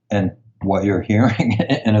know and what you're hearing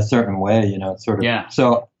in a certain way, it's sort of, Yeah.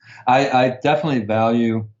 So I definitely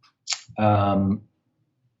value, and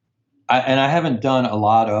I haven't done a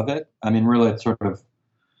lot of it. I mean, really it's sort of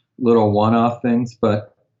little one-off things,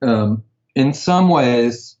 but in some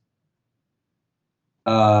ways,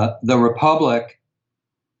 The Republic,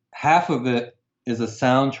 half of it is a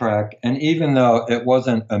soundtrack, and even though it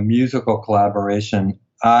wasn't a musical collaboration,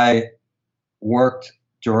 I worked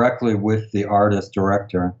directly with the artist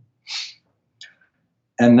director,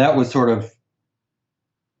 and that was sort of,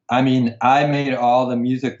 I mean, I made all the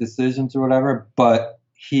music decisions or whatever, but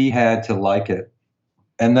he had to like it,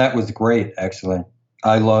 and that was great, actually.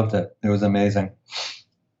 I loved it. It was amazing.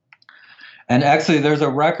 And actually, there's a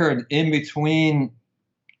record in between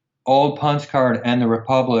Old Punch Card and The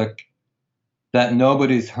Republic that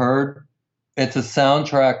nobody's heard. It's a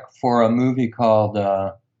soundtrack for a movie called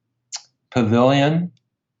Pavilion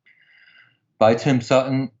by Tim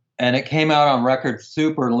Sutton, and it came out on record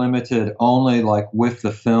super limited, only like with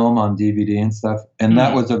the film on DVD and stuff. And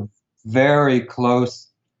that was a very close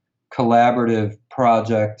collaborative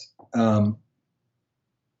project,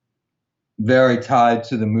 very tied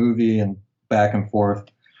to the movie and back and forth.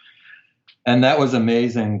 And that was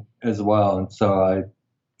amazing as well. And so I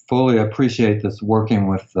fully appreciate this. Working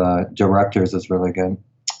with directors is really good.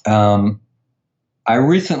 I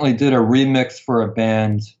recently did a remix for a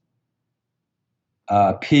band,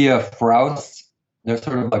 Pia Fraus. They're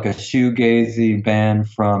sort of like a shoegazy band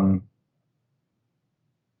from,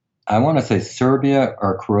 I want to say Serbia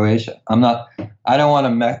or Croatia. I don't want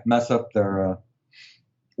to mess up their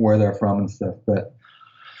where they're from and stuff, but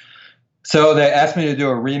so they asked me to do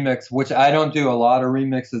a remix, which I don't do a lot of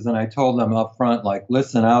remixes, and I told them up front, like,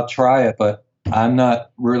 listen, I'll try it, but I'm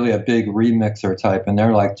not really a big remixer type. And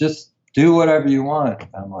they're like, just do whatever you want.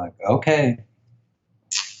 I'm like, okay.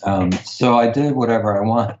 So I did whatever I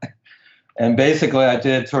want. And basically I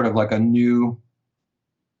did sort of like a new,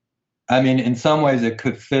 I mean, in some ways it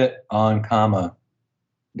could fit on Kama,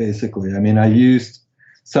 basically. I mean, I used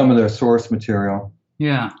some of their source material.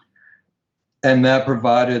 Yeah. And that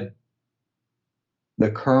provided the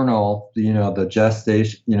kernel, the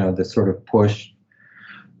gestation, the sort of push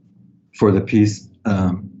for the piece,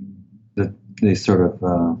 the sort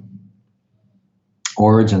of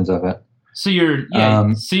origins of it. So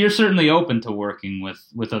you're certainly open to working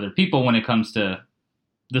with other people when it comes to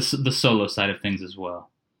the solo side of things as well.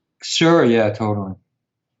 Sure. Yeah, totally.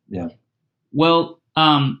 Yeah. Well,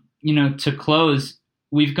 to close,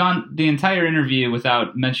 we've gone the entire interview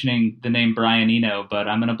without mentioning the name Brian Eno, but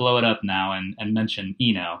I'm going to blow it up now and mention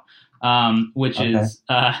Eno, which is,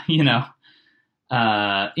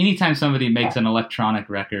 anytime somebody makes an electronic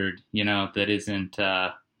record, that isn't,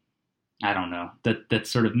 I don't know,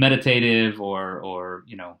 that's sort of meditative or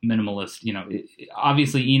minimalist,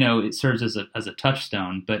 obviously Eno, it serves as a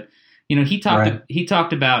touchstone, but, he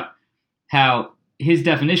talked about how his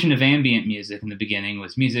definition of ambient music in the beginning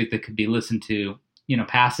was music that could be listened to,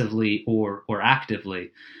 passively or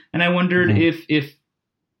actively. And I wondered if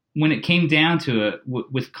when it came down to it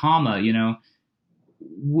with Kama,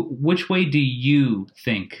 which way do you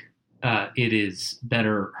think it is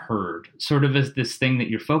better heard? Sort of as this thing that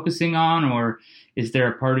you're focusing on, or is there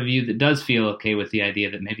a part of you that does feel okay with the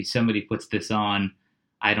idea that maybe somebody puts this on,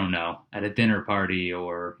 I don't know, at a dinner party,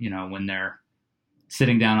 or, when they're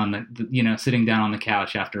sitting down on the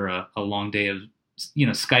couch after a long day of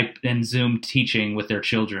Skype and Zoom teaching with their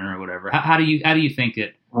children or whatever. How do you think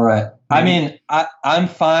it? Right. I mean, I'm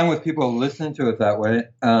fine with people listening to it that way.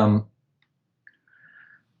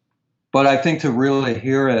 But I think to really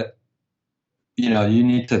hear it,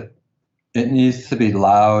 it needs to be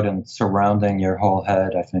loud and surrounding your whole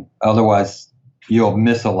head, I think. Otherwise you'll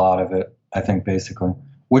miss a lot of it, I think, basically,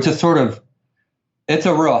 which is sort of, it's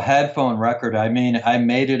a real headphone record. I mean, I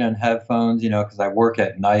made it in headphones, because I work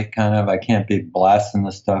at night kind of. I can't be blasting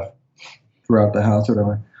the stuff throughout the house or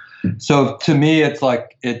whatever. So to me, it's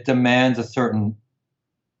like it demands a certain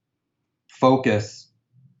focus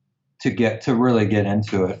to really get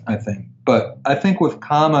into it, I think. But I think with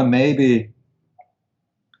Kama, maybe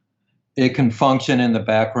it can function in the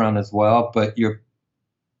background as well, but you're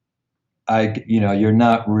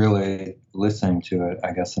not really listening to it,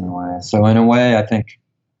 I guess, in a way. So in a way, I think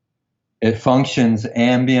it functions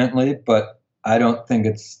ambiently, but I don't think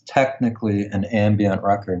it's technically an ambient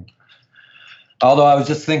record. Although I was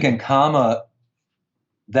just thinking, Kama,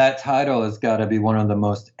 that title has got to be one of the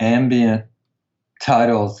most ambient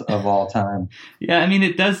titles of all time. Yeah, I mean,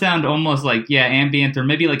 it does sound almost like, ambient or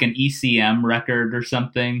maybe like an ECM record or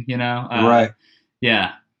something, Right.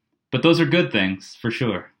 Yeah, but those are good things for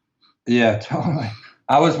sure. Yeah, totally.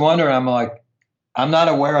 I was wondering, I'm not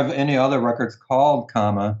aware of any other records called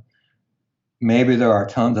Comma. Maybe there are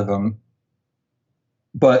tons of them.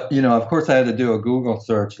 But, of course I had to do a Google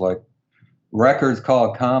search, like records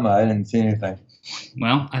called Comma. I didn't see anything.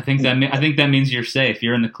 Well, I think that means you're safe.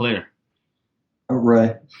 You're in the clear.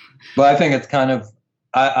 Right. But I think it's kind of,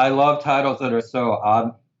 I love titles that are so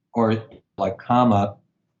odd, or like Comma.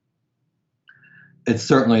 It's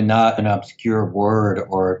certainly not an obscure word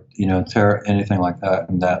or, anything like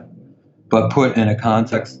that. But put in a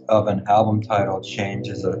context of an album title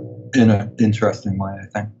changes it in an interesting way, I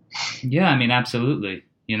think. Yeah, I mean, absolutely.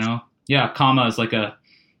 Comma is like a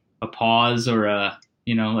pause or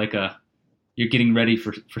you're getting ready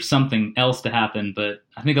for something else to happen. But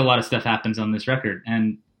I think a lot of stuff happens on this record.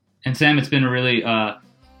 And Sam, it's been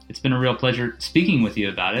a real pleasure speaking with you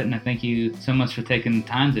about it. And I thank you so much for taking the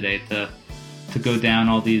time today to go down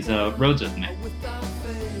all these roads with me.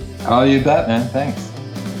 Oh, you bet, man. Thanks.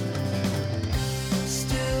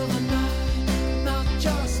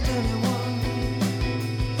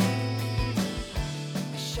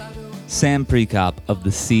 Sam Prekop of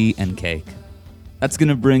The Sea and Cake. That's going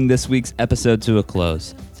to bring this week's episode to a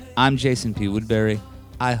close. I'm Jason P. Woodbury.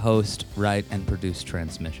 I host, write, and produce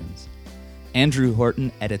Transmissions. Andrew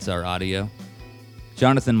Horton edits our audio.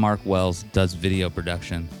 Jonathan Mark Wells does video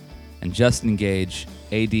production. And Justin Gage,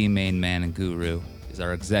 AD main man and guru, is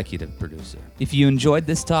our executive producer. If you enjoyed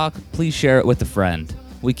this talk, please share it with a friend.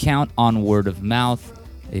 We count on word of mouth.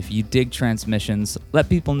 If you dig Transmissions, let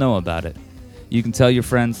people know about it. You can tell your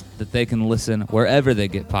friends that they can listen wherever they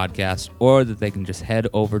get podcasts, or that they can just head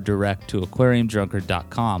over direct to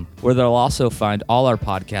aquariumdrunkard.com, where they'll also find all our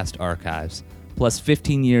podcast archives, plus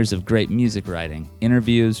 15 years of great music writing,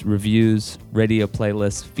 interviews, reviews, radio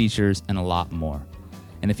playlists, features, and a lot more.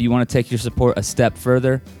 And if you want to take your support a step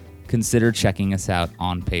further, consider checking us out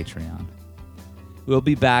on Patreon. We'll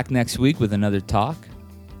be back next week with another talk.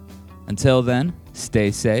 Until then, stay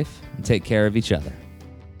safe and take care of each other.